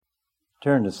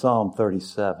Turn to Psalm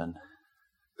 37.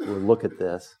 We'll look at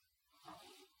this.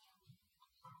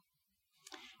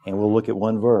 And we'll look at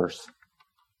one verse.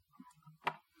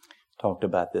 Talked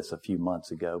about this a few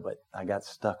months ago, but I got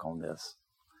stuck on this.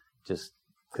 Just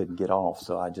couldn't get off,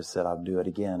 so I just said I'll do it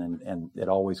again, and it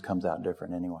always comes out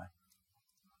different anyway.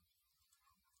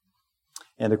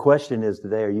 And the question is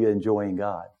today, are you enjoying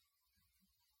God?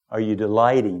 Are you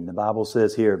delighting? The Bible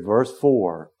says here, verse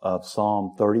 4 of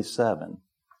Psalm 37,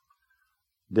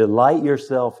 delight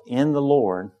yourself in the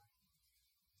Lord,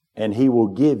 and He will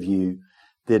give you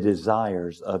the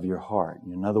desires of your heart.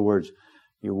 In other words,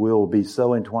 your will be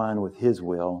so entwined with His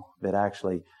will that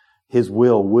actually His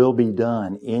will be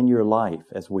done in your life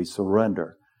as we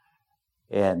surrender.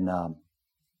 And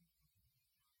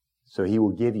so He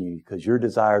will give you, because your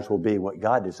desires will be what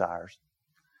God desires.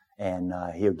 And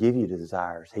He'll give you the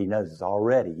desires. He knows it's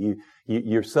already.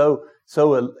 You're so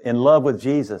in love with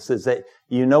Jesus is that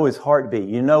you know His heartbeat.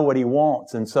 You know what He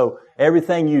wants. And so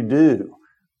everything you do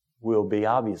will be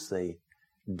obviously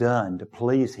done to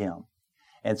please Him.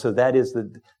 And so that is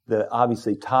the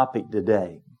obviously topic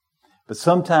today. But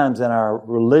sometimes in our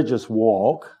religious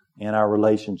walk, in our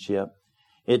relationship,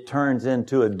 it turns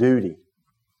into a duty.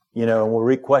 You know, and the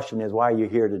real question is, why are you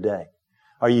here today?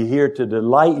 Are you here to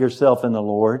delight yourself in the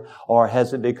Lord, or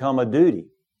has it become a duty?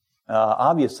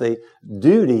 Obviously,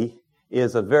 duty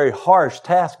is a very harsh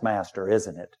taskmaster,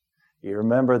 isn't it? You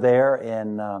remember there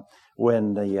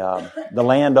when the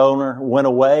landowner went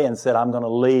away and said, I'm going to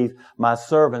leave my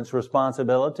servants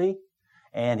responsibility.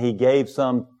 And he gave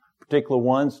some particular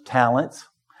ones talents.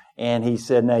 And he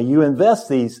said, now you invest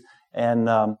these, and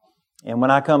when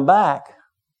I come back,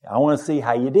 I want to see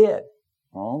how you did.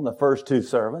 Well, the first two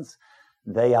servants,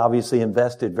 they obviously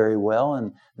invested very well,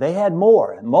 and they had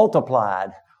more and multiplied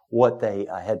what they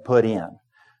had put in.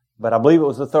 But I believe it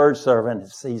was the third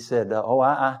servant. He said,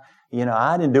 I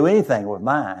didn't do anything with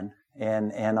mine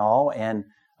and all. And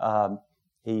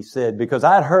he said, because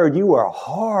I'd heard you were a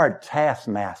hard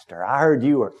taskmaster. I heard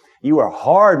you were a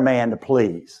hard man to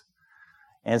please.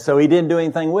 And so he didn't do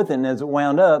anything with it. And as it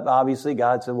wound up, obviously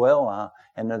God said,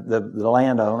 and the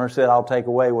landowner said, I'll take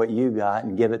away what you got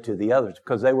and give it to the others,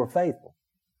 because they were faithful.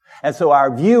 And so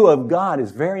our view of God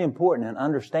is very important in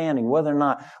understanding whether or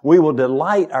not we will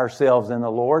delight ourselves in the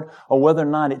Lord, or whether or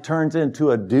not it turns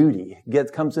into a duty,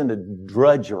 comes into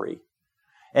drudgery.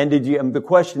 And the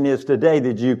question is today,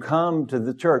 did you come to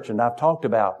the church? And I've talked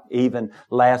about even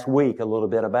last week a little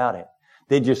bit about it.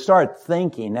 Did you start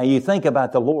thinking? Now you think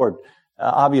about the Lord,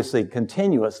 obviously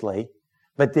continuously,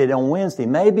 but did on Wednesday,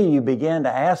 maybe you began to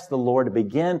ask the Lord to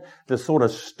begin to sort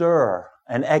of stir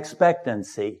an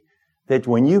expectancy that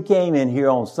when you came in here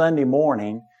on Sunday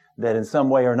morning, that in some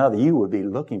way or another you would be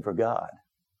looking for God.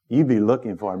 You'd be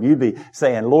looking for Him. You'd be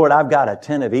saying, Lord, I've got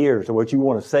attentive ears to what you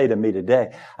want to say to me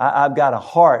today. I've got a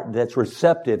heart that's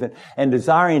receptive and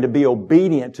desiring to be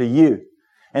obedient to you.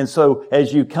 And so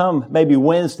as you come maybe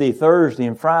Wednesday, Thursday,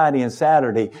 and Friday, and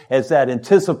Saturday, as that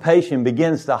anticipation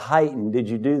begins to heighten, did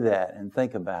you do that? And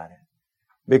think about it.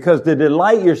 Because to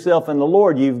delight yourself in the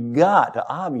Lord, you've got to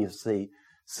obviously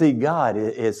see God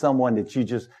as someone that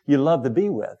you love to be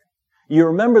with. You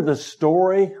remember the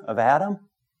story of Adam?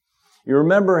 You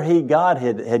remember God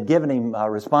had given him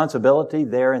responsibility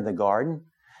there in the garden.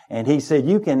 And He said,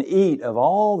 you can eat of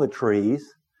all the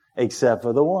trees except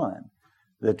for the one.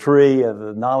 The tree of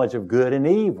the knowledge of good and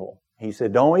evil. He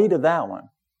said, don't eat of that one.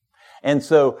 And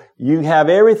so you have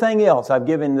everything else. I've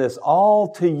given this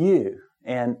all to you.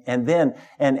 And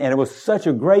it was such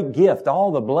a great gift,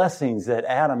 all the blessings that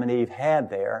Adam and Eve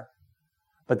had there.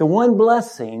 But the one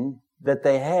blessing that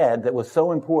they had that was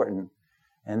so important,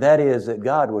 and that is that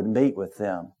God would meet with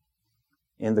them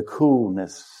in the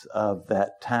coolness of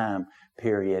that time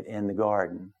period in the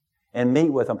garden. And meet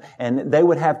with them. And they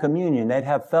would have communion. They'd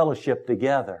have fellowship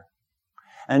together.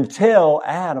 Until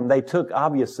Adam, they took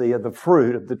obviously of the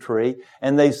fruit of the tree,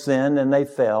 and they sinned and they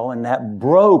fell, and that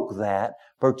broke that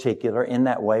particular, in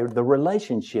that way, the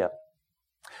relationship.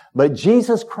 But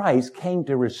Jesus Christ came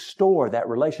to restore that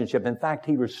relationship. In fact,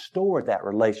 He restored that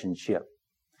relationship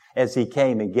as He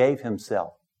came and gave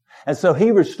Himself. And so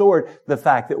He restored the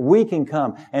fact that we can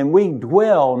come and we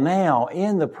dwell now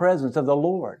in the presence of the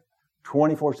Lord.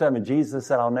 24/7. Jesus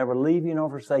said, I'll never leave you nor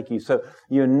forsake you. So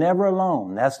you're never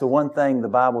alone. That's the one thing the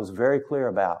Bible is very clear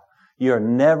about. You're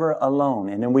never alone.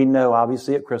 And then we know,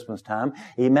 obviously, at Christmas time,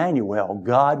 Emmanuel,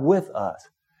 God with us.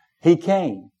 He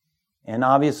came. And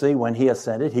obviously, when He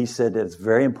ascended, He said that it's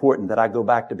very important that I go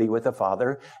back to be with the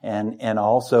Father, and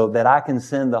also that I can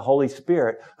send the Holy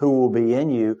Spirit who will be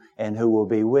in you and who will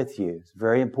be with you. It's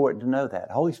very important to know that.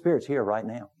 The Holy Spirit's here right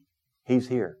now. He's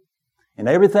here. And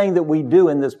everything that we do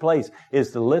in this place is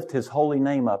to lift His holy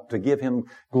name up, to give Him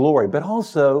glory, but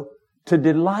also to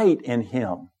delight in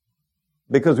Him.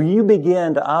 Because when you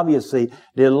begin to obviously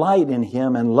delight in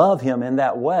Him and love Him in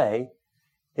that way,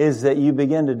 is that you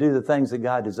begin to do the things that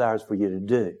God desires for you to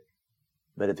do.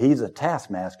 But if He's a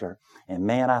taskmaster, and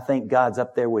man, I think God's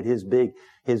up there with His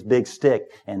big stick,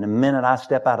 and the minute I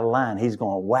step out of line, He's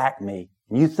going to whack me.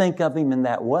 And you think of Him in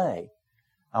that way,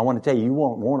 I want to tell you, you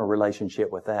won't want a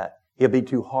relationship with that. He'll be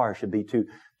too harsh. He'll be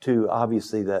too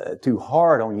obviously too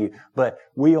hard on you. But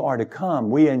we are to come.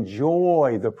 We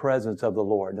enjoy the presence of the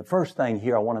Lord. The first thing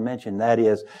here I want to mention, that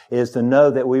is to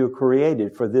know that we were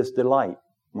created for this delight.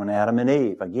 When Adam and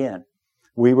Eve, again,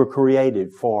 we were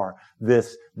created for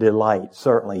this delight,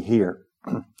 certainly here.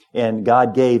 And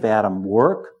God gave Adam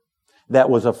work that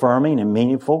was affirming and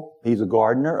meaningful. He's a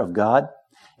gardener of God.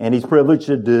 And he's privileged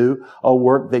to do a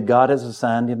work that God has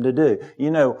assigned him to do. You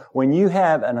know, when you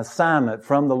have an assignment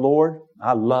from the Lord,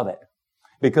 I love it.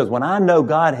 Because when I know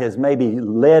God has maybe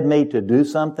led me to do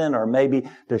something or maybe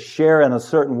to share in a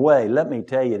certain way, let me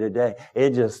tell you today,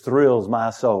 it just thrills my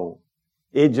soul.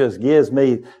 It just gives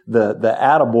me the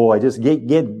attaboy, just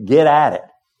get at it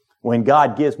when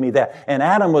God gives me that. And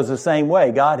Adam was the same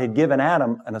way. God had given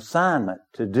Adam an assignment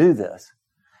to do this.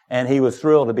 And he was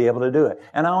thrilled to be able to do it.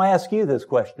 And I'll ask you this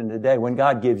question today. When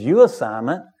God gives you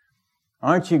assignment,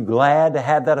 aren't you glad to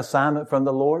have that assignment from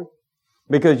the Lord?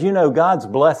 Because you know God's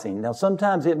blessing. Now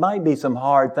sometimes it might be some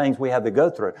hard things we have to go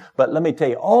through. But let me tell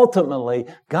you, ultimately,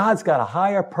 God's got a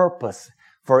higher purpose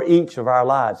for each of our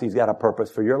lives. He's got a purpose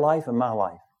for your life and my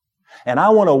life. And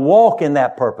I want to walk in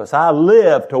that purpose. I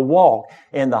live to walk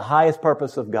in the highest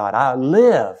purpose of God. I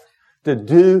live to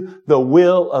do the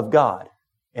will of God.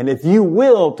 And if you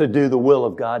will to do the will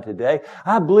of God today,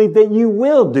 I believe that you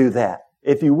will do that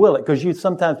if you will it. Because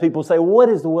sometimes people say, well, what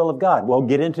is the will of God? Well,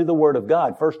 get into the Word of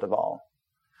God, first of all.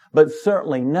 But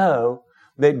certainly know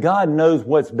that God knows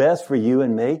what's best for you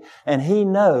and me, and He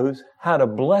knows how to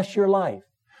bless your life.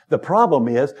 The problem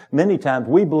is, many times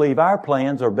we believe our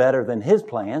plans are better than His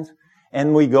plans,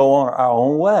 and we go on our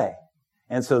own way.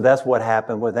 And so that's what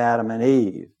happened with Adam and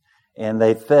Eve. And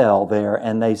they fell there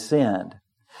and they sinned.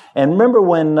 And remember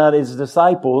when His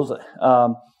disciples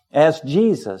asked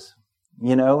Jesus,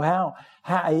 you know, how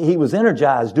He was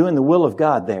energized doing the will of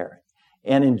God there.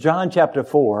 And in John chapter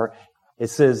 4, it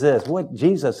says this, what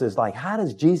Jesus is like, how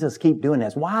does Jesus keep doing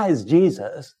this? Why is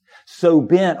Jesus so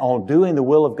bent on doing the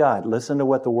will of God? Listen to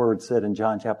what the Word said in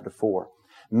John chapter 4.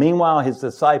 Meanwhile, His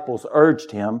disciples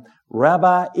urged Him,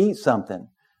 Rabbi, eat something.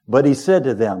 But He said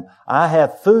to them, I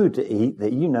have food to eat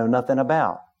that you know nothing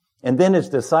about. And then His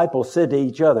disciples said to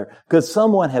each other, could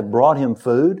someone have brought Him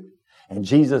food? And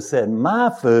Jesus said,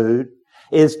 my food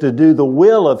is to do the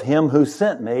will of Him who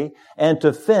sent me and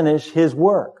to finish His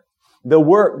work. The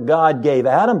work God gave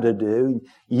Adam to do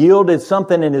yielded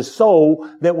something in his soul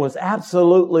that was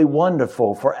absolutely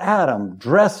wonderful. For Adam,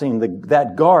 dressing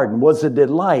that garden was a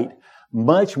delight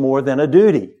much more than a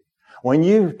duty. When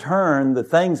you turn the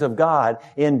things of God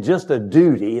in just a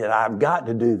duty, that I've got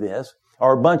to do this,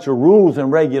 or a bunch of rules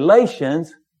and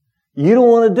regulations, you don't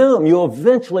want to do them. You'll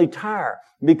eventually tire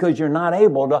because you're not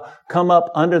able to come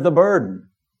up under the burden.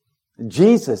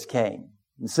 Jesus came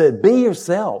and said, be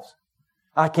yourselves.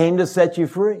 I came to set you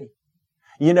free.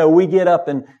 You know, we get up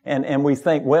and we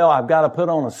think, well, I've got to put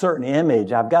on a certain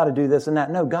image. I've got to do this and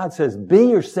that. No, God says, be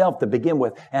yourself to begin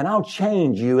with, and I'll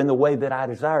change you in the way that I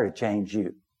desire to change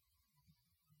you.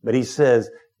 But He says,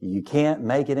 you can't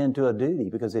make it into a duty,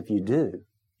 because if you do,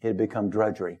 it'll become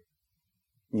drudgery.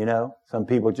 You know, some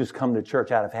people just come to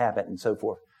church out of habit and so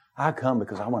forth. I come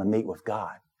because I want to meet with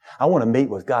God. I want to meet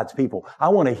with God's people. I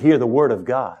want to hear the Word of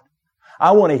God.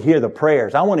 I want to hear the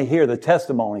prayers. I want to hear the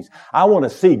testimonies. I want to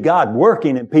see God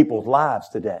working in people's lives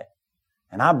today.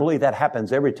 And I believe that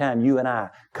happens every time you and I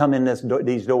come in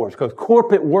these doors, because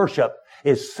corporate worship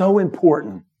is so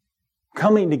important.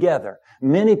 Coming together.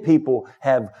 Many people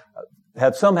have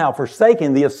somehow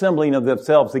forsaken the assembling of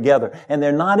themselves together, and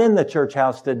they're not in the church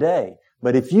house today.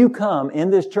 But if you come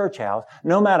in this church house,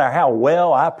 no matter how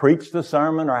well I preach the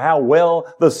sermon or how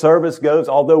well the service goes,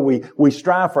 although we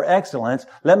strive for excellence,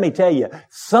 let me tell you,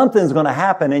 something's going to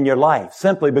happen in your life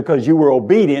simply because you were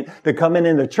obedient to come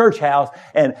in the church house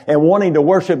and wanting to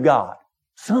worship God.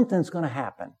 Something's going to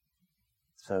happen.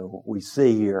 So we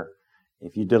see here,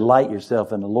 if you delight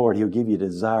yourself in the Lord, He'll give you the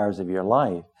desires of your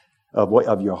life,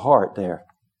 of your heart there.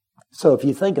 So if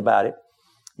you think about it,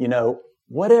 you know,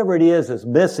 whatever it is that's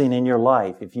missing in your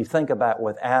life, if you think about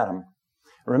with Adam,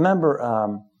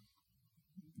 remember,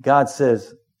 God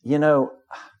says, you know,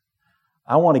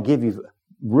 I want to give you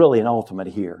really an ultimate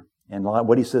here. And like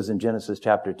what he says in Genesis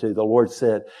chapter 2, the Lord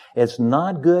said, it's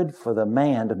not good for the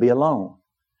man to be alone,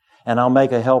 and I'll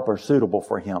make a helper suitable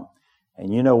for him.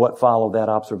 And you know what followed that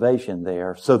observation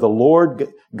there. So the Lord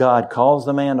God caused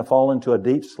the man to fall into a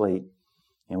deep sleep.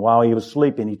 And while he was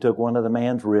sleeping, he took one of the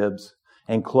man's ribs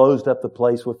and closed up the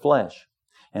place with flesh.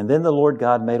 And then the Lord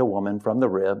God made a woman from the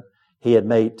rib he had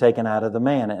taken out of the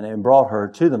man and brought her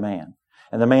to the man.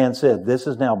 And the man said, this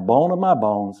is now bone of my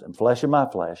bones and flesh of my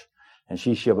flesh, and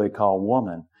she shall be called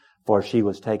woman, for she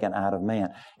was taken out of man.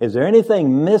 Is there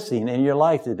anything missing in your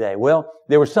life today? Well,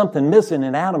 there was something missing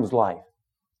in Adam's life.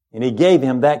 And he gave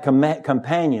him that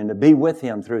companion to be with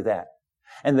him through that.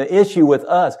 And the issue with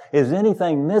us, is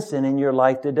anything missing in your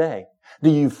life today? Do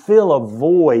you feel a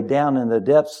void down in the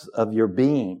depths of your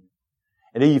being?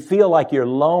 And do you feel like you're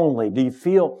lonely? Do you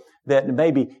feel that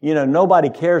maybe, nobody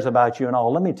cares about you and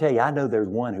all? Let me tell you, I know there's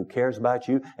one who cares about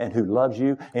you and who loves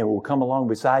you and will come along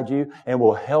beside you and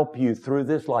will help you through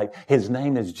this life. His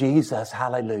name is Jesus.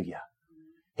 Hallelujah.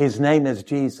 His name is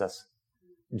Jesus.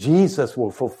 Jesus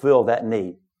will fulfill that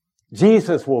need.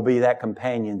 Jesus will be that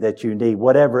companion that you need,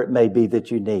 whatever it may be that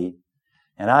you need.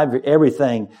 And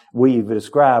everything we've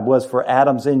described was for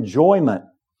Adam's enjoyment.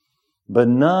 But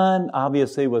none,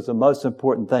 obviously, was the most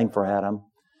important thing for Adam.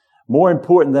 More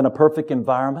important than a perfect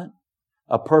environment,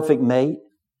 a perfect mate,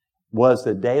 was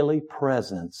the daily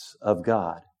presence of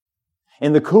God.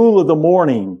 In the cool of the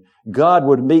morning, God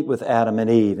would meet with Adam and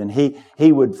Eve, and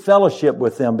He would fellowship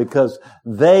with them because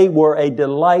they were a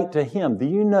delight to Him. Do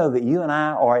you know that you and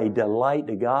I are a delight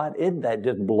to God? Isn't that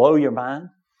just blow your mind?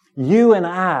 You and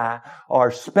I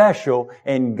are special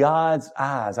in God's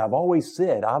eyes. I've always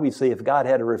said, obviously, if God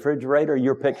had a refrigerator,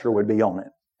 your picture would be on it.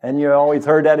 And you always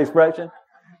heard that expression?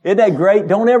 Isn't that great?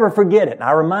 Don't ever forget it. And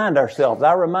I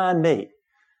remind me.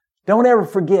 Don't ever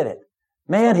forget it.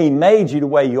 Man, He made you the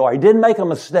way you are. He didn't make a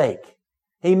mistake.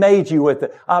 He made you with,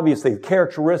 obviously,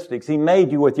 characteristics. He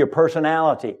made you with your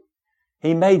personality.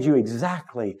 He made you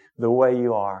exactly the way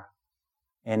you are.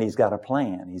 And He's got a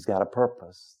plan. He's got a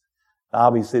purpose.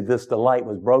 Obviously, this delight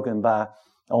was broken by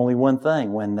only one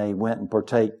thing when they went and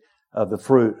partake of the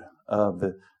fruit of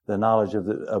the knowledge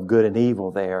of good and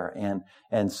evil there.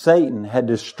 And Satan had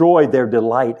destroyed their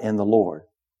delight in the Lord.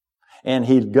 And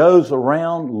he goes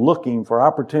around looking for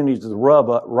opportunities to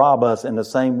rob us in the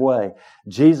same way.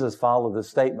 Jesus followed the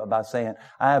statement by saying,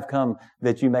 I have come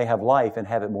that you may have life and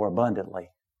have it more abundantly.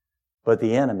 But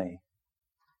the enemy,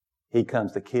 he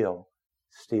comes to kill,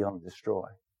 steal, and destroy.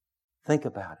 Think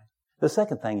about it. The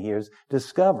second thing here is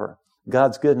discover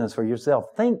God's goodness for yourself.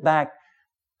 Think back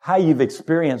how you've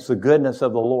experienced the goodness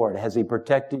of the Lord. Has He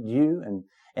protected you?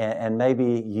 And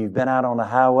maybe you've been out on the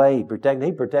highway. He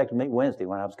protected me Wednesday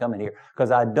when I was coming here, because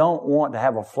I don't want to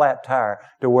have a flat tire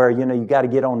to where, you got to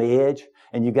get on the edge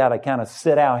and you got to kind of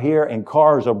sit out here and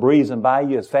cars are breezing by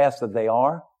you as fast as they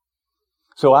are.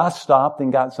 So I stopped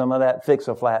and got some of that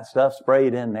Fix-A-Flat stuff,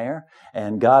 sprayed in there,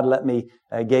 and God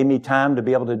gave me time to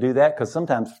be able to do that, because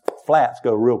sometimes flats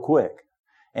go real quick.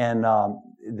 And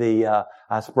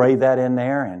I sprayed that in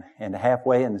there and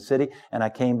halfway in the city, and I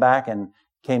came back and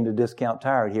came to Discount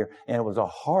Tire here, and it was it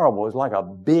was like a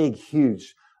big,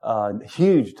 huge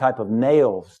type of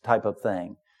nails type of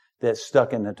thing that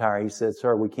stuck in the tire. He said,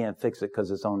 sir, we can't fix it because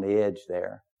it's on the edge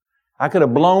there. I could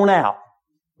have blown out,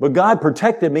 but God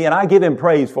protected me, and I give Him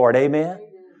praise for it. Amen.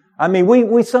 I mean,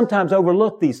 we sometimes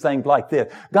overlook these things like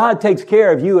this. God takes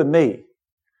care of you and me,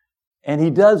 and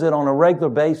He does it on a regular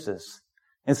basis.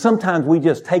 And sometimes we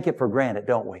just take it for granted,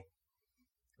 don't we?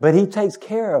 But He takes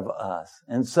care of us.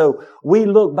 And so we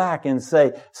look back and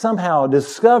say, somehow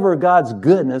discover God's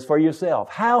goodness for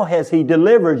yourself. How has He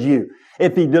delivered you?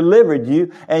 If He delivered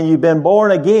you and you've been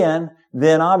born again,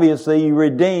 then obviously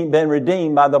you've been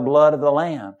redeemed by the blood of the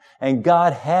Lamb. And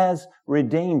God has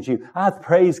redeemed you. I've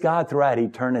praised God throughout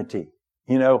eternity.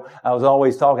 I was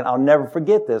always talking, I'll never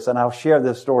forget this, and I'll share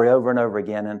this story over and over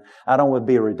again, and I don't want to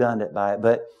be redundant by it,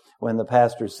 but when the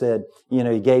pastor said,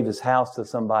 he gave his house to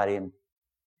somebody, and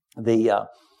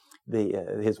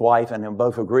his wife and him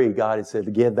both agreed, God had said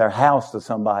to give their house to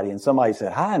somebody, and somebody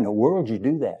said, how in the world did you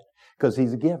do that? Because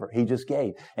He's a giver. He just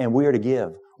gave. And we're to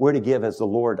give. We're to give as the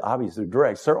Lord obviously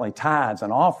directs, certainly tithes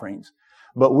and offerings,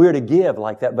 but we're to give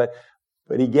like that. But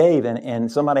He gave,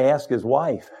 and somebody asked his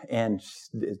wife, and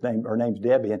her name's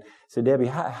Debbie, and said, Debbie,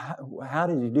 how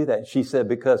did you do that? She said,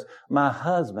 because my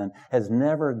husband has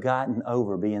never gotten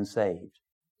over being saved.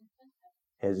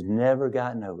 Has never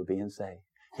gotten over being saved.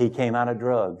 He came out of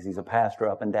drugs. He's a pastor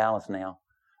up in Dallas now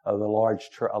of a large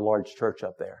church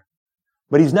up there.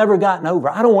 But he's never gotten over.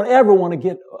 I don't ever want to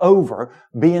get over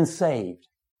being saved.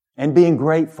 and being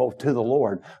grateful to the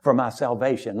Lord for my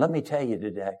salvation. Let me tell you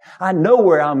today, I know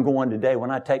where I'm going today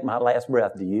when I take my last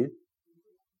breath. Do you?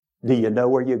 Do you know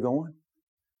where you're going?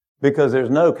 Because there's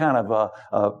no kind of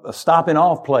a stopping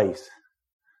off place.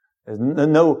 There's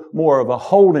no more of a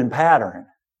holding pattern.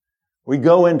 We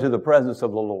go into the presence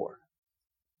of the Lord.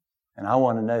 And I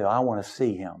want to know, I want to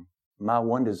see Him. My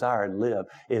one desire to live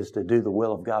is to do the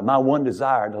will of God. My one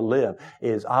desire to live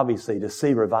is obviously to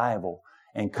see revival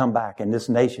and come back and this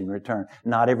nation return.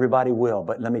 Not everybody will,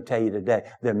 but let me tell you today,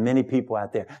 there are many people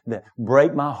out there that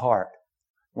break my heart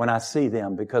when I see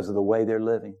them because of the way they're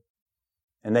living.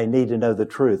 And they need to know the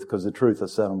truth because the truth will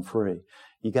set them free.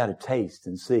 You got to taste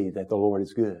and see that the Lord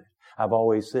is good. I've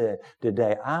always said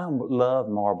today, I love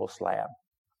marble slab.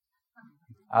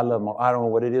 I don't know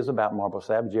what it is about marble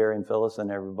slab. Jerry and Phyllis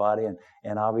and everybody,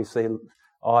 and obviously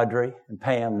Audrey and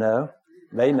Pam know.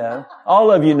 They know.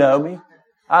 All of you know me.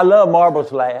 I love marble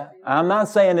slab. I'm not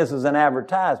saying this is an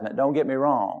advertisement. Don't get me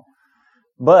wrong.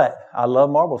 But I love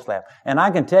marble slab. And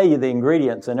I can tell you the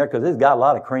ingredients in there because it's got a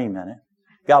lot of cream in it.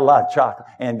 Got a lot of chocolate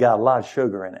and got a lot of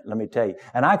sugar in it, let me tell you.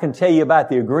 And I can tell you about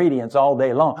the ingredients all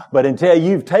day long. But until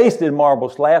you've tasted marble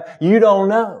slab, you don't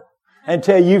know.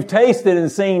 Until you've tasted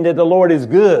and seen that the Lord is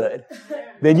good,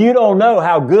 then you don't know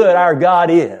how good our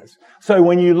God is. So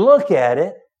when you look at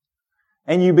it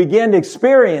and you begin to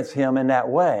experience Him in that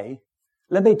way,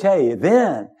 let me tell you,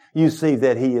 then you see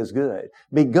that He is good.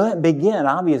 Begin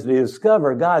obviously to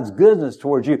discover God's goodness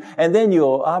towards you. And then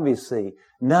you'll obviously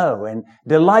know and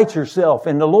delight yourself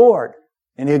in the Lord.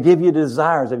 And He'll give you the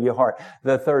desires of your heart.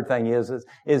 The third thing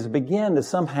is begin to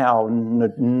somehow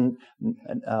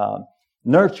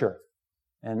nurture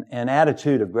an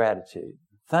attitude of gratitude.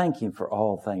 Thank Him for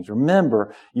all things.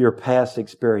 Remember your past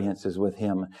experiences with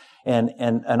Him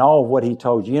and all of what He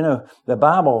told you. You know, the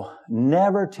Bible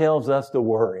never tells us to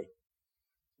worry.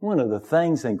 One of the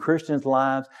things in Christians'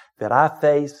 lives that I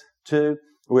face too,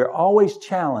 we're always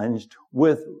challenged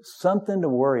with something to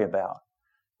worry about.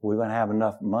 We're going to have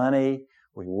enough money.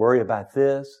 We worry about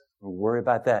this. We worry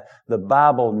about that. The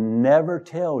Bible never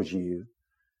tells you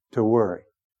to worry.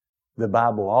 The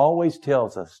Bible always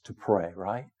tells us to pray,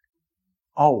 right?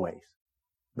 Always.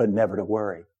 But never to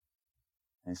worry.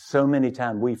 And so many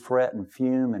times we fret and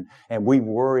fume and we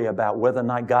worry about whether or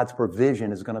not God's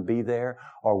provision is going to be there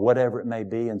or whatever it may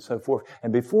be and so forth.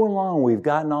 And before long, we've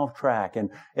gotten off track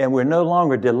and we're no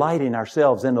longer delighting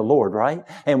ourselves in the Lord, right?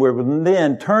 And we're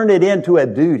then turned it into a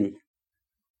duty.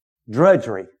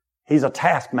 Drudgery. He's a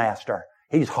taskmaster.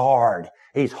 He's hard.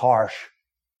 He's harsh.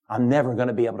 I'm never going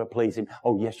to be able to please Him.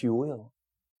 Oh, yes, you will.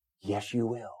 Yes, you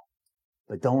will.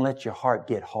 But don't let your heart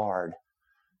get hard.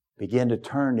 Begin to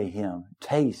turn to Him.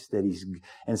 Taste that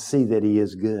and see that He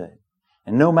is good.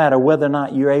 And no matter whether or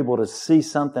not you're able to see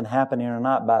something happening or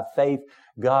not by faith,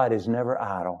 God is never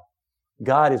idle.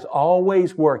 God is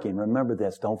always working. Remember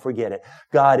this. Don't forget it.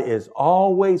 God is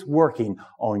always working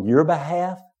on your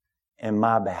behalf and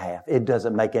my behalf. It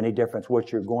doesn't make any difference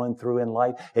what you're going through in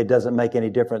life. It doesn't make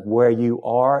any difference where you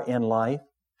are in life.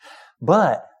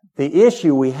 But the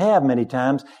issue we have many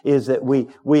times is that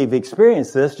we've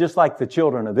experienced this just like the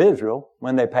children of Israel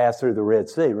when they passed through the Red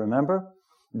Sea. Remember?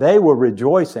 They were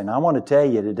rejoicing. I want to tell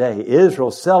you today,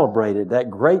 Israel celebrated that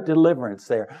great deliverance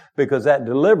there because that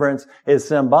deliverance is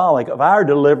symbolic of our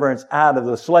deliverance out of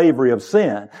the slavery of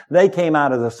sin. They came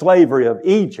out of the slavery of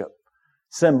Egypt.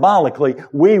 Symbolically,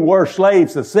 we were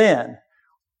slaves of sin.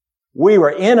 We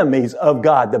were enemies of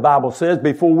God, the Bible says,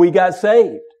 before we got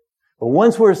saved. But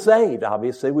once we're saved,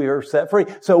 obviously, we are set free.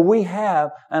 So we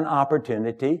have an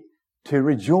opportunity to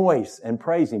rejoice and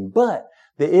praise Him. But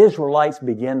the Israelites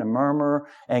began to murmur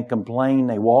and complain.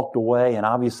 They walked away, and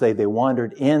obviously they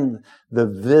wandered in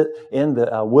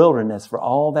the wilderness for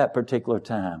all that particular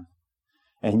time.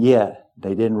 And yet,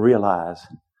 they didn't realize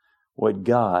what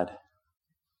God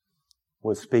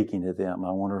was speaking to them.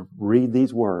 I want to read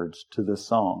these words to this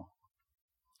song.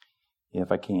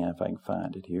 If I can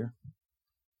find it here.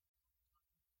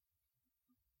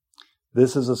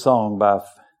 This is a song by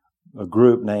a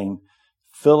group named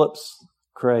Phillips,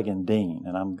 Craig, and Dean.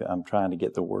 And I'm trying to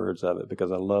get the words of it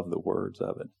because I love the words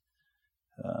of it.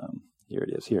 Here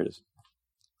it is.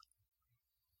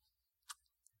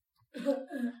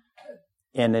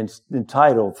 And it's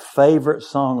entitled Favorite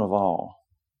Song of All.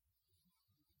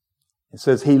 It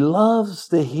says, He loves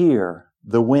to hear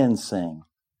the wind sing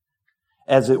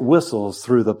as it whistles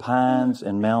through the pines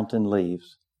and mountain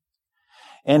leaves.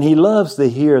 And He loves to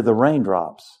hear the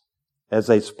raindrops as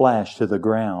they splash to the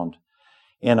ground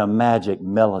in a magic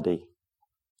melody.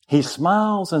 He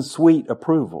smiles in sweet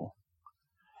approval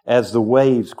as the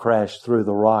waves crash through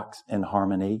the rocks in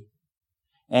harmony.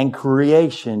 and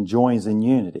creation joins in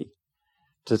unity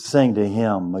to sing to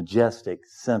Him majestic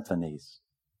symphonies.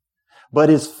 But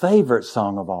His favorite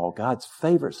song of all, God's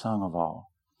favorite song of all,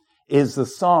 is the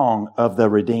song of the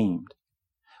redeemed.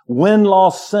 When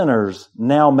lost sinners,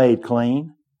 now made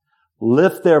clean,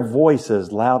 lift their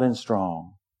voices loud and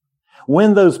strong.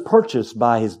 When those purchased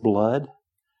by His blood,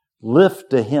 lift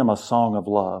to Him a song of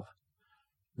love.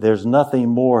 There's nothing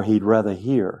more He'd rather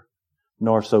hear,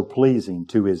 nor so pleasing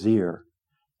to His ear,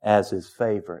 as His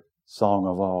favorite song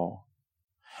of all.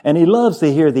 And He loves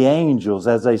to hear the angels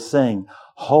as they sing,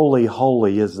 Holy,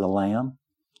 holy is the Lamb.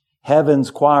 Heaven's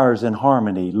choirs in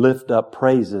harmony lift up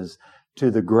praises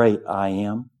to the great I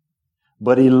Am.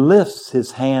 But He lifts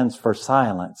His hands for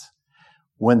silence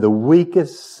when the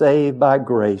weakest saved by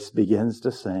grace begins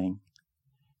to sing,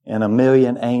 and a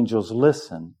million angels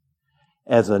listen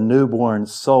as a newborn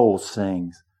soul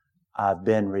sings, I've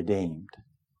been redeemed.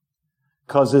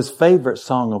 'Cause His favorite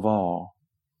song of all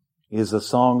is the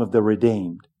song of the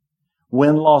redeemed.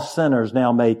 When lost sinners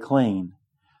now made clean,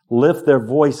 lift their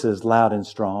voices loud and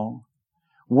strong.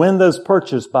 When those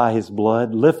purchased by His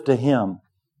blood, lift to Him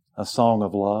a song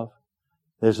of love.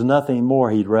 There's nothing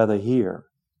more He'd rather hear,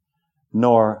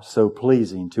 nor so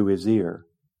pleasing to His ear,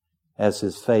 as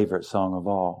His favorite song of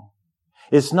all.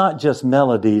 It's not just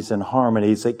melodies and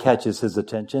harmonies that catches His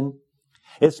attention.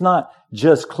 It's not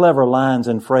just clever lines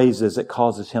and phrases that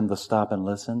causes Him to stop and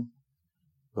listen.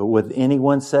 But with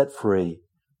anyone set free,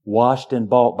 washed and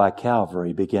bought by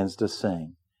Calvary, begins to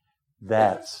sing.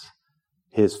 That's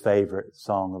His favorite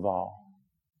song of all.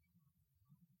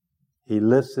 He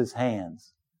lifts His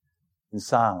hands in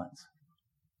silence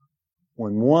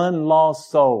when one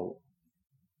lost soul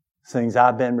sings,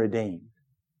 I've been redeemed.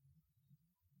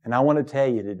 And I want to tell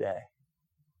you today,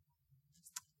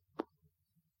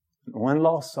 one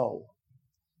lost soul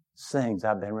sings,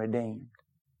 I've been redeemed.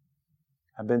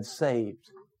 I've been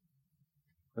saved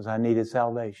because I needed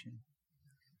salvation.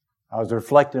 I was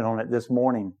reflecting on it this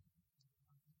morning.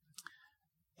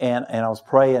 And I was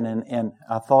praying and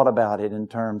I thought about it in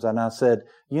terms, and I said,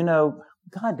 you know,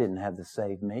 God didn't have to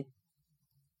save me.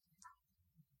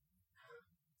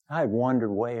 I had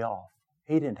wandered way off.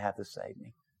 He didn't have to save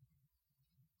me.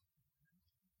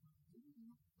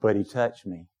 But He touched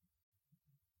me.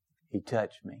 He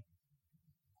touched me.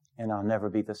 And I'll never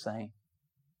be the same.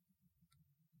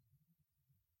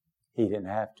 He didn't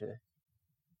have to.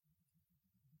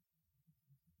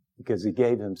 Because He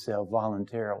gave Himself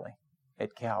voluntarily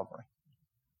at Calvary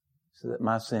so that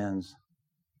my sins,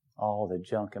 all the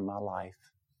junk in my life,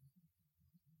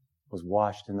 was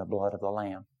washed in the blood of the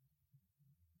Lamb.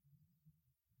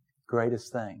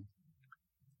 Greatest thing.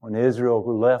 When Israel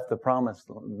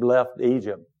left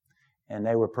Egypt, and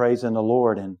they were praising the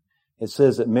Lord, and it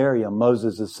says that Miriam,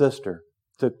 Moses' sister,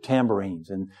 took tambourines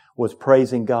and was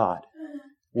praising God,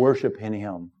 worshiping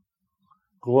Him,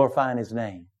 glorifying His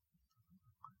name.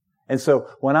 And so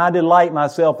when I delight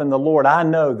myself in the Lord, I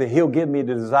know that He'll give me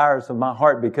the desires of my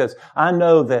heart, because I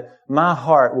know that my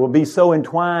heart will be so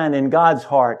entwined in God's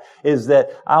heart, is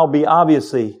that I'll be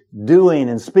obviously doing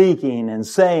and speaking and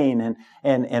saying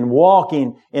and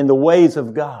walking in the ways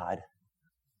of God,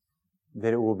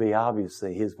 that it will be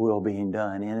obviously His will being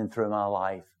done in and through my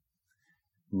life,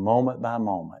 moment by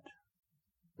moment,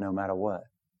 no matter what.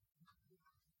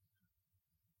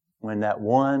 When that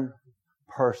one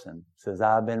person says,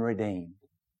 I've been redeemed,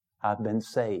 I've been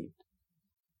saved,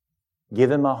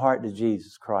 given my heart to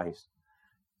Jesus Christ,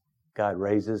 God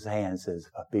raises His hand and says,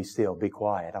 be still, be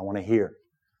quiet. I want to hear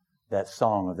that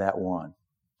song of that one.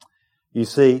 You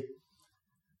see,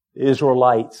 the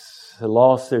Israelites had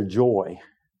lost their joy.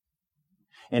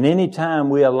 And any time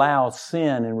we allow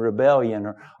sin and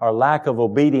rebellion or lack of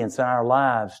obedience in our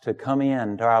lives to come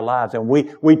into our lives, and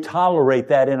we tolerate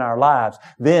that in our lives,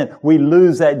 then we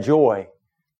lose that joy.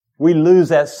 We lose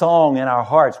that song in our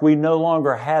hearts. We no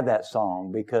longer have that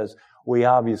song because we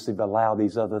obviously have allowed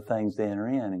these other things to enter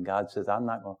in. And God says, I'm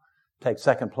not going to take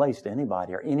second place to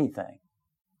anybody or anything.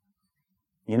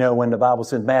 You know, when the Bible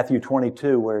says Matthew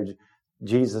 22, where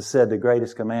Jesus said the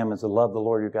greatest commandment is to love the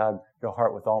Lord your God, your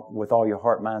heart with all your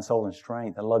heart, mind, soul, and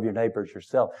strength, and love your neighbor as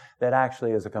yourself. That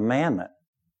actually is a commandment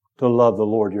to love the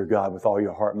Lord your God with all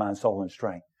your heart, mind, soul, and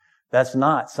strength. That's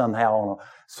not somehow on a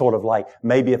sort of like,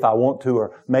 maybe if I want to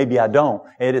or maybe I don't.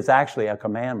 It is actually a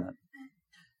commandment.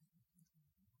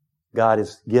 God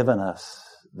has given us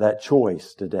that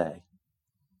choice today.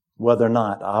 Whether or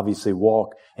not, obviously,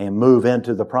 walk and move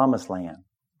into the promised land,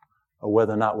 or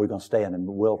whether or not we're going to stay in the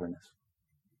wilderness.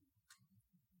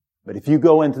 But if you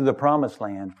go into the promised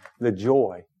land, the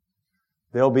joy,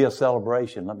 there'll be a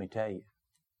celebration, let me tell you.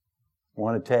 I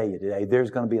want to tell you today, there's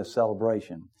going to be a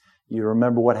celebration. You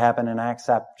remember what happened in Acts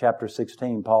chapter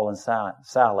 16, Paul and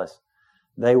Silas.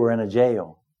 They were in a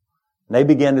jail. They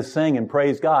began to sing and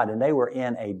praise God, and they were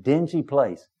in a dingy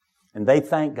place. And they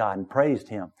thanked God and praised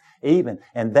Him.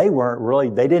 And they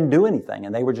didn't do anything,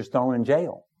 and they were just thrown in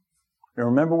jail. And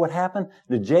remember what happened?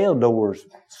 The jail doors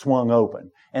swung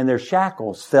open, and their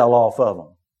shackles fell off of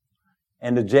them.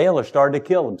 And the jailer started to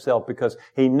kill himself because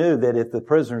he knew that if the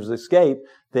prisoners escaped,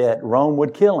 that Rome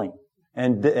would kill him.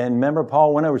 And remember,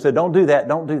 Paul went over and said, don't do that,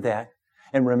 don't do that.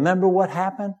 And remember what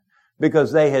happened?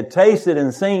 Because they had tasted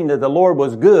and seen that the Lord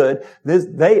was good,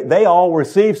 they all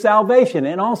received salvation,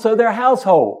 and also their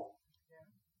household.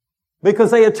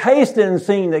 Because they had tasted and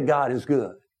seen that God is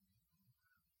good.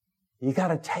 You got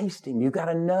to taste Him. You got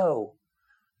to know.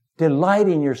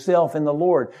 Delighting yourself in the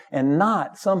Lord and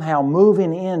not somehow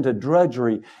moving into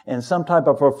drudgery and some type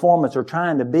of performance or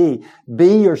trying to be.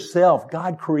 Be yourself.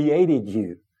 God created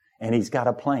you, and He's got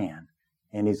a plan,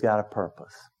 and He's got a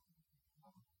purpose.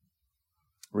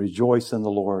 Rejoice in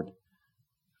the Lord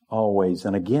always.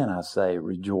 And again, I say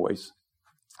rejoice.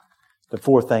 The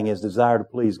fourth thing is desire to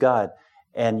please God,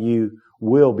 and you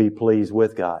will be pleased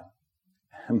with God.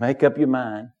 Make up your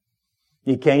mind.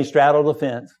 You can't straddle the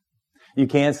fence. You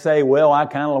can't say, well, I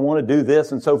kind of want to do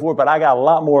this and so forth, but I got a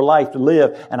lot more life to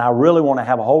live, and I really want to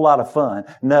have a whole lot of fun.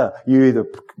 No, you either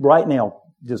right now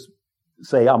just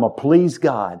say, I'm going to please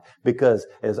God, because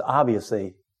as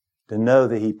obviously to know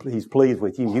that He's pleased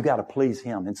with you, you got to please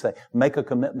Him and say, make a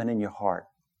commitment in your heart.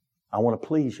 I want to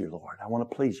please you, Lord. I want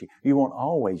to please you. You won't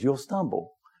always. You'll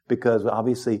stumble, because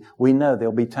obviously we know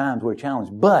there'll be times we're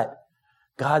challenged, but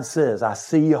God says, I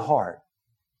see your heart.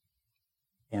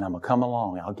 And I'm going to come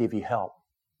along. I'll give you help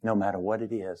no matter what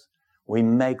it is. We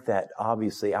make that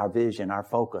obviously our vision, our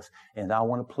focus. And I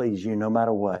want to please you no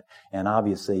matter what. And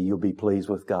obviously you'll be pleased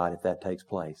with God if that takes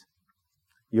place.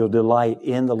 You'll delight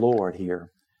in the Lord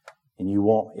here. And it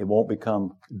won't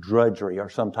become drudgery or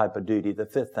some type of duty. The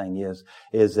fifth thing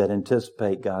is that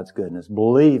anticipate God's goodness.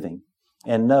 Believing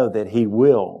and know that He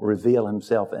will reveal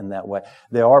Himself in that way.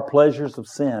 There are pleasures of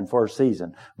sin for a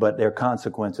season, but there are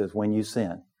consequences when you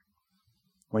sin.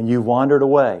 When you've wandered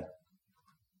away.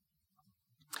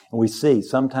 And we see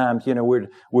sometimes,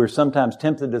 we're sometimes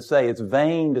tempted to say it's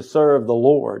vain to serve the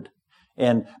Lord.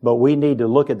 But we need to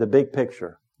look at the big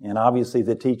picture. And obviously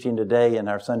the teaching today in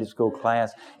our Sunday school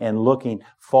class and looking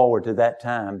forward to that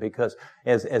time, because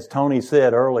as Tony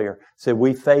said earlier,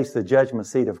 we face the judgment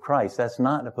seat of Christ. That's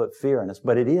not to put fear in us,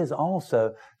 but it is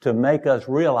also to make us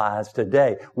realize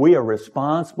today we are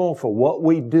responsible for what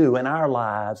we do in our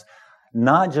lives.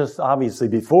 Not just obviously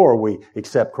before we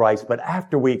accept Christ, but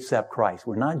after we accept Christ.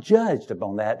 We're not judged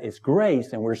upon that. It's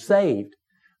grace and we're saved.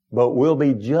 But we'll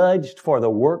be judged for the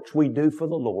works we do for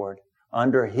the Lord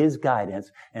under His guidance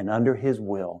and under His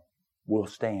will. We'll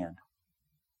stand.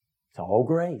 It's all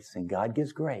grace, and God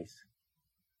gives grace.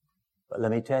 But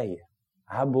let me tell you,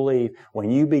 I believe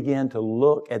when you begin to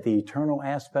look at the eternal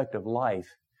aspect of life,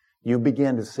 you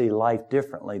begin to see life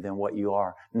differently than what you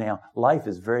are. Now, life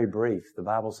is very brief. The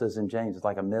Bible says in James, it's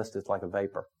like a mist, it's like a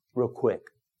vapor. Real quick.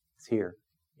 It's here.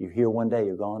 You're here one day,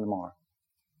 you're gone tomorrow.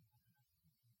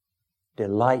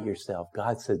 Delight yourself.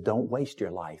 God said, don't waste your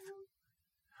life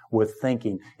with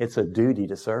thinking it's a duty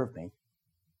to serve me.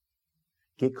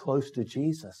 Get close to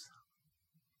Jesus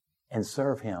and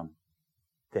serve Him,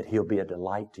 that He'll be a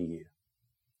delight to you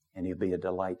and He'll be a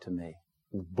delight to me.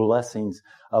 Blessings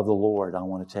of the Lord, I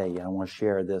want to tell you. I want to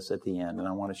share this at the end, and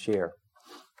I want to share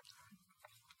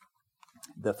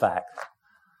the fact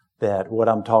that what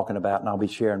I'm talking about, and I'll be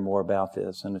sharing more about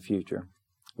this in the future.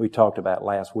 We talked about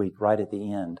last week, right at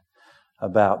the end,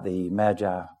 about the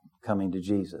Magi coming to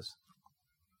Jesus.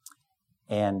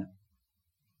 And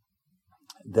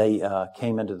they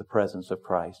came into the presence of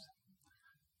Christ.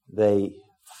 They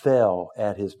fell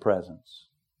at His presence.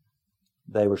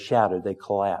 They were shattered. They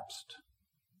collapsed.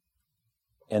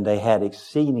 And they had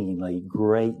exceedingly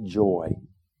great joy.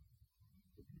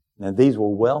 Now, these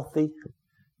were wealthy,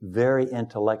 very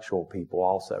intellectual people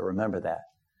also. Remember that.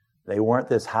 They weren't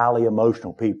this highly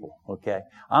emotional people, okay?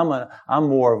 I'm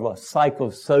more of a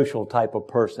psychosocial type of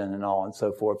person and all and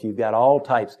so forth. You've got all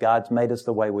types. God's made us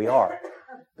the way we are.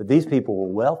 But these people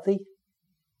were wealthy,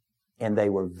 and they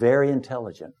were very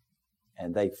intelligent.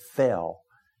 And they fell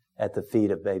at the feet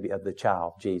of the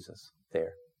child, Jesus,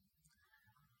 there.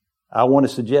 I want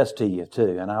to suggest to you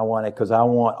too, and I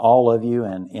want all of you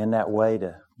and in that way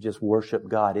to just worship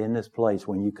God in this place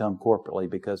when you come corporately,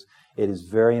 because it is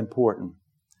very important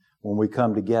when we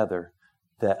come together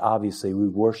that obviously we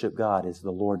worship God as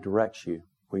the Lord directs you.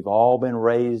 We've all been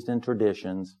raised in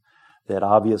traditions, that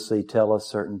obviously tell us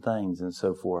certain things and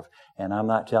so forth. And I'm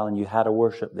not telling you how to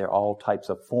worship. There are all types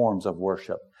of forms of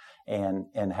worship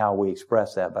and how we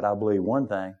express that. But I believe one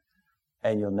thing,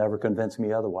 and you'll never convince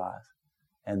me otherwise,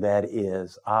 and that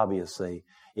is, obviously,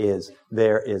 is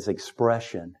there is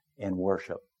expression in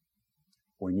worship.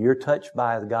 When you're touched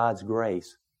by God's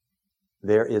grace,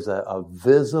 there is a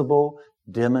visible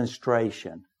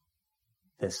demonstration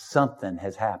that something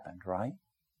has happened, right?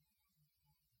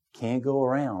 Can't go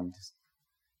around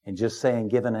and just saying,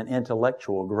 giving an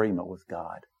intellectual agreement with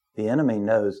God. The enemy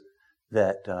knows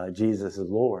that Jesus is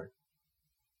Lord.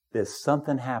 There's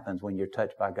something happens when you're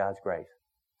touched by God's grace.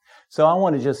 So I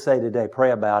want to just say today,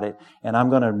 pray about it, and I'm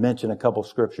going to mention a couple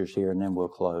scriptures here, and then we'll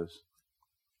close.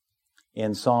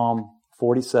 In Psalm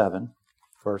 47,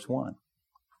 verse 1.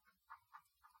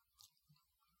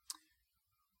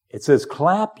 It says,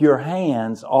 clap your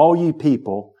hands, all you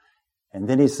people. And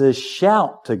then he says,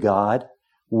 shout to God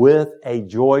with a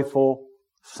joyful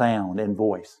sound and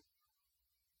voice.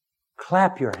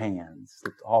 Clap your hands,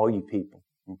 all you people.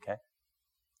 Okay.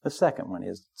 The second one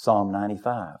is Psalm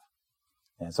 95.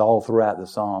 And it's all throughout the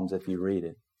Psalms if you read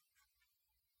it.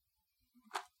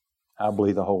 I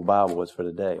believe the whole Bible is for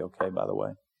today, okay, by the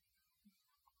way.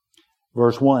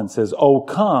 Verse 1 says, "O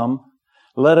come,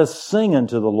 let us sing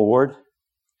unto the Lord,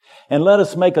 and let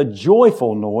us make a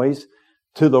joyful noise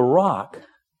to the rock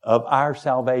of our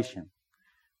salvation."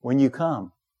 When you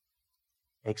come,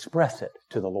 express it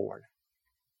to the Lord.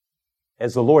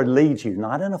 As the Lord leads you,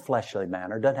 not in a fleshly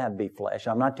manner. It doesn't have to be flesh.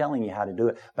 I'm not telling you how to do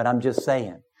it, but I'm just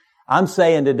saying. I'm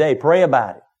saying today, pray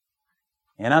about it.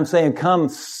 And I'm saying, come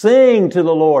sing to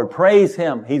the Lord. Praise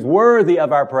Him. He's worthy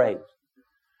of our praise.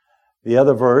 The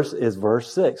other verse is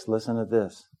verse 6. Listen to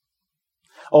this.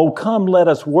 "O come, let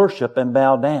us worship and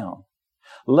bow down.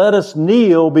 Let us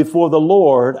kneel before the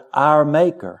Lord our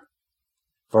Maker.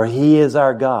 For He is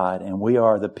our God, and we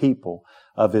are the people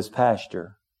of His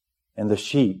pasture and the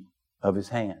sheep of His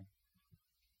hand."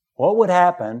 What would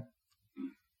happen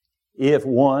if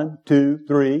 1, 2,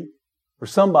 3, or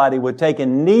somebody would take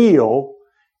and kneel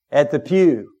at the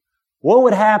pew? What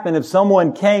would happen if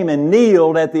someone came and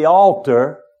kneeled at the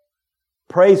altar,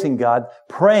 praising God,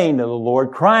 praying to the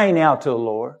Lord, crying out to the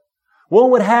Lord? What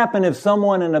would happen if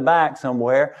someone in the back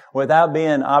somewhere, without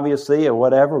being obviously or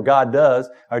whatever God does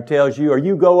or tells you, or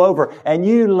you go over and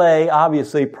you lay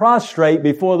obviously prostrate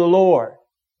before the Lord?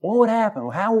 What would happen?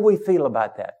 How would we feel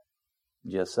about that?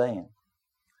 Just saying.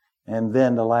 And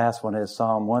then the last one is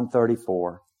Psalm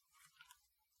 134,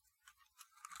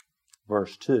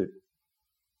 verse 2.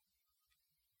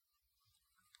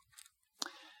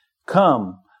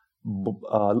 Come,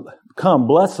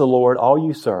 bless the Lord, all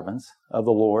you servants of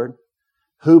the Lord,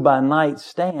 who by night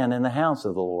stand in the house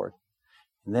of the Lord.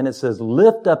 And then it says,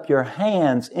 lift up your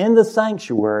hands in the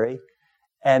sanctuary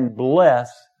and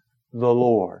bless the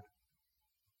Lord.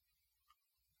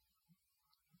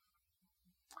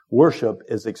 Worship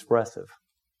is expressive.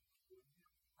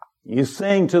 You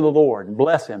sing to the Lord and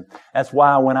bless Him. That's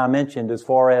why when I mentioned as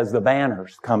far as the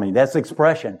banners coming, that's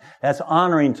expression. That's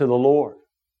honoring to the Lord.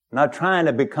 I'm not trying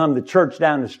to become the church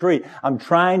down the street. I'm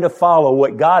trying to follow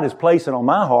what God is placing on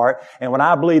my heart and what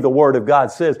I believe the Word of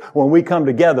God says when we come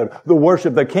together to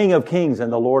worship the King of Kings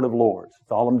and the Lord of Lords.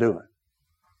 That's all I'm doing.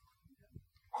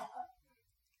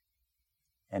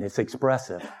 And it's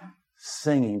expressive.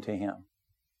 Singing to Him.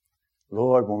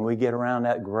 Lord, when we get around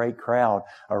that great crowd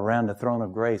around the throne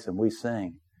of grace and we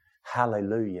sing,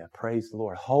 hallelujah, praise the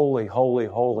Lord. Holy, holy,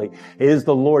 holy is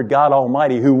the Lord God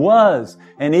Almighty, who was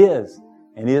and is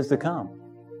to come.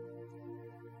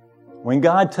 When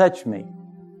God touched me,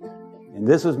 and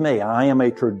this is me, I am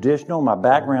a traditional, my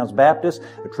background's Baptist,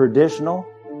 a traditional,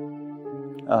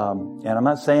 and I'm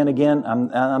not saying again,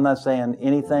 I'm not saying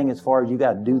anything as far as you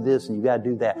got to do this and you got to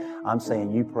do that. I'm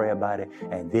saying you pray about it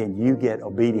and then you get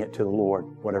obedient to the Lord,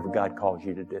 whatever God calls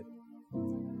you to do.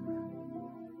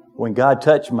 When God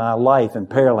touched my life in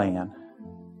Pearland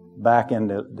back in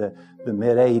the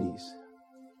mid-'80s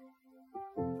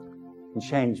and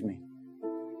changed me,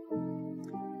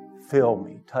 filled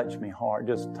me, touched me hard,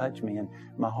 just touched me, and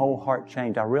my whole heart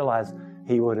changed. I realized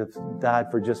He would have died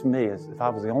for just me. If I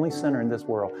was the only sinner in this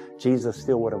world, Jesus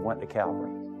still would have went to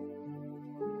Calvary.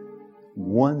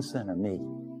 One sinner, me.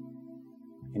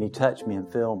 And He touched me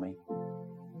and filled me.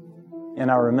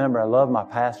 And I remember I loved my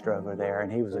pastor over there,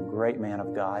 and he was a great man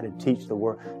of God and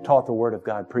taught the Word of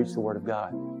God, preached the Word of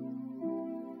God.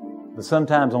 But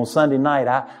sometimes on Sunday night,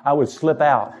 I would slip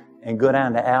out and go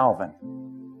down to Alvin,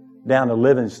 down to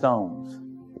Living Stones,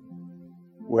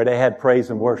 where they had praise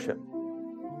and worship.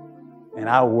 And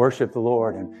I would worship the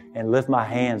Lord and lift my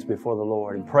hands before the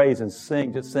Lord and praise and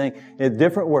sing, just sing.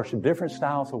 Different worship, different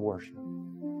styles of worship.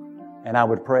 And I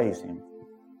would praise Him.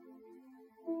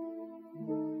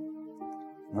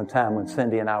 One time when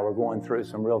Cindy and I were going through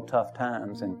some real tough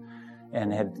times and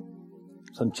had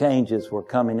some changes were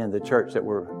coming in the church that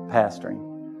we're pastoring.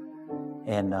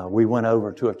 And we went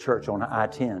over to a church on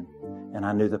I-10. And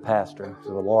I knew the pastor. It was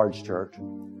a large church.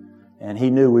 And he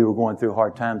knew we were going through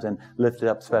hard times and lifted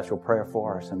up special prayer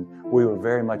for us. And we were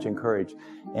very much encouraged.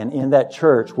 And in that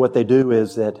church, what they do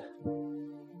is that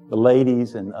the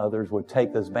ladies and others would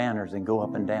take those banners and go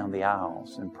up and down the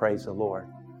aisles and praise the Lord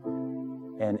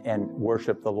and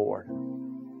worship the Lord.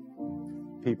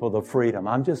 People, the freedom.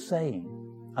 I'm just saying.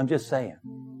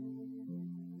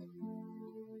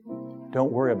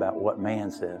 Don't worry about what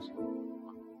man says.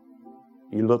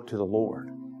 You look to the Lord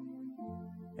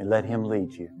and let Him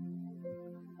lead you.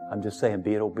 I'm just saying,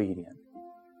 be obedient.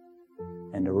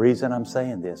 And the reason I'm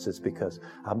saying this is because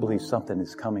I believe something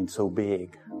is coming so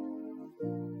big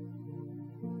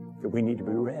that we need to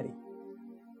be ready.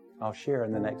 I'll share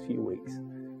in the next few weeks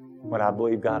what I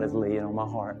believe God is laying on my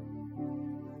heart,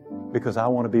 because I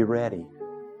want to be ready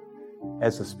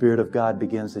as the Spirit of God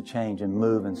begins to change and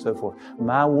move and so forth.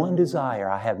 My one desire,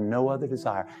 I have no other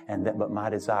desire, but my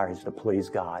desire is to please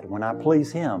God. When I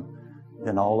please Him,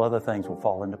 then all other things will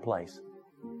fall into place.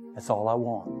 That's all I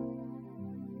want.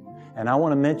 And I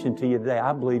want to mention to you today,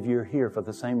 I believe you're here for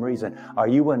the same reason, or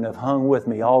you wouldn't have hung with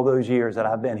me all those years that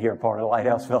I've been here, part of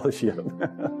Lighthouse Fellowship.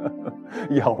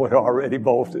 Y'all would have already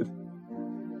bolted.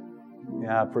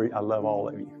 Yeah, I love all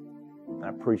of you. I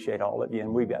appreciate all of you.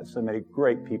 And we've got so many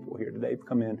great people here today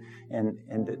come in, and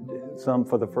some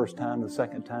for the first time, the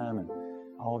second time, and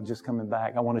all just coming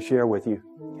back. I want to share with you.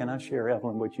 Can I share,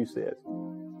 Evelyn, what you said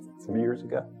some years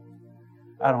ago?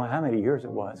 I don't know how many years it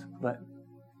was, but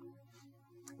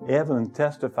Evelyn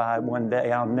testified one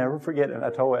day. I'll never forget it.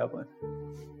 I told Evelyn.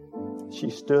 She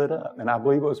stood up, and I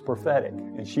believe it was prophetic,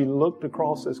 and she looked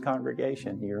across this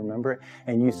congregation. You remember it?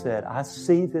 And you said, I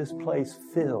see this place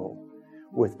filled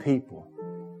with people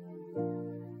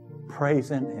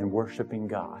praising and worshiping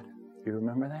God. Do you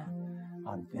remember that?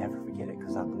 I'll never forget it,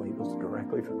 because I believe it was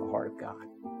directly from the heart of God.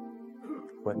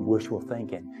 Wasn't wishful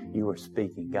thinking. You were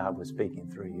speaking. God was speaking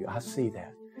through you. I see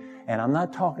that. And I'm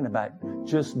not talking about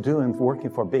just working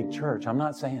for a big church. I'm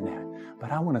not saying that.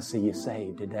 But I want to see you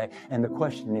saved today. And the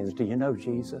question is, do you know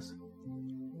Jesus?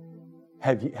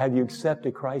 Have you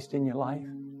accepted Christ in your life?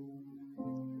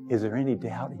 Is there any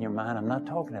doubt in your mind? I'm not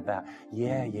talking about,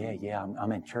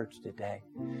 I'm in church today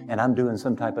and I'm doing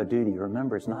some type of duty.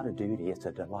 Remember, it's not a duty, it's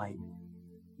a delight.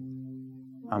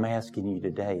 I'm asking you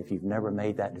today, if you've never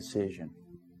made that decision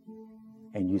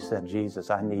and you said, Jesus,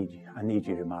 I need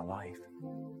you in my life.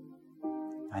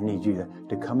 I need you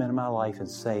to come into my life and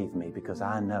save me, because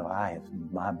I know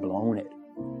I've blown it.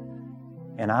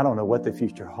 And I don't know what the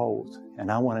future holds. And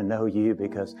I want to know you,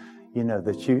 because, you know,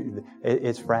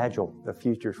 it's fragile. The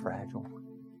future's fragile.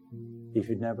 If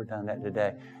you've never done that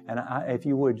today. And if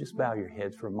you would, just bow your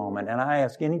heads for a moment. And I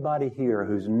ask anybody here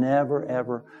who's never,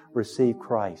 ever received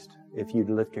Christ, if you'd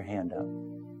lift your hand up.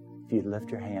 If you'd lift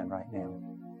your hand right now.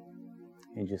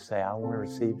 And just say, I want to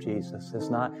receive Jesus.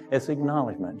 It's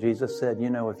acknowledgement. Jesus said, you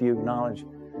know, if you acknowledge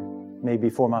me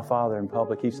before my Father in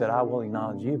public, He said, I will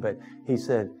acknowledge you. But He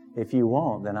said, if you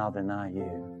won't, then I'll deny you.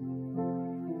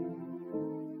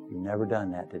 You've never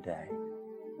done that today.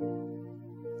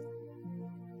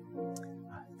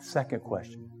 Second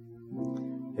question.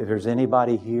 If there's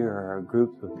anybody here or a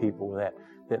group of people that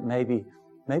maybe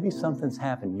something's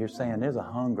happened. You're saying there's a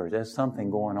hunger. There's something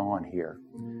going on here.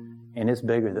 And it's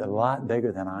a lot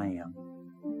bigger than I am.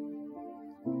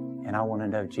 And I want to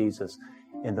know Jesus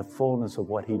in the fullness of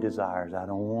what He desires. I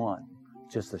don't want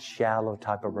just a shallow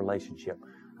type of relationship.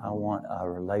 I want a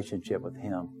relationship with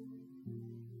Him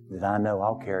that I know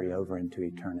I'll carry over into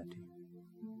eternity.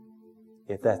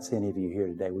 If that's any of you here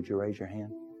today, would you raise your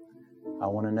hand? I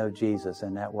want to know Jesus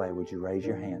in that way. Would you raise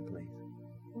your hand, please?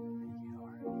 Thank you,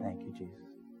 Lord. Thank you, Jesus.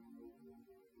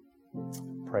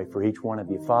 Pray for each one of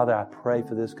you. Father, I pray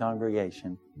for this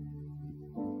congregation.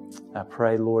 I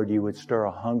pray, Lord, you would stir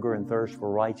a hunger and thirst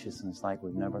for righteousness like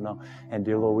we've never known. And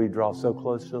dear Lord, we draw so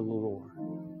close to the Lord.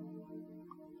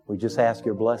 We just ask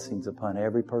your blessings upon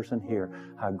every person here.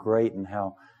 How great and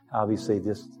how obviously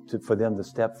for them to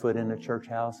step foot in the church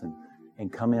house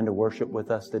and come in to worship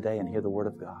with us today and hear the Word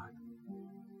of God.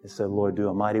 And so, Lord, do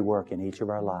a mighty work in each of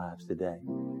our lives today.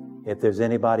 If there's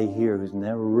anybody here who's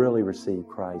never really received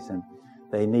Christ and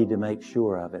they need to make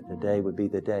sure of it, today would be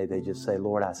the day they just say,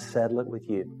 Lord, I settle it with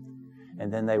you.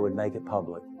 And then they would make it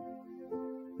public.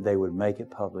 They would make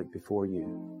it public before you.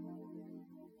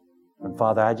 And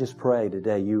Father, I just pray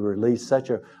today you release such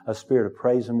a spirit of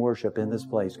praise and worship in this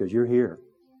place because you're here.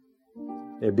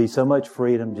 There'd be so much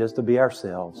freedom just to be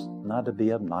ourselves, not to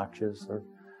be obnoxious or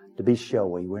to be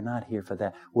showy. We're not here for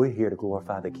that. We're here to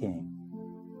glorify the King.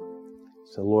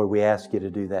 So, Lord, we ask you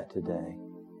to do that today.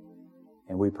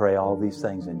 And we pray all these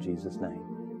things in Jesus'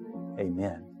 name.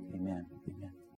 Amen.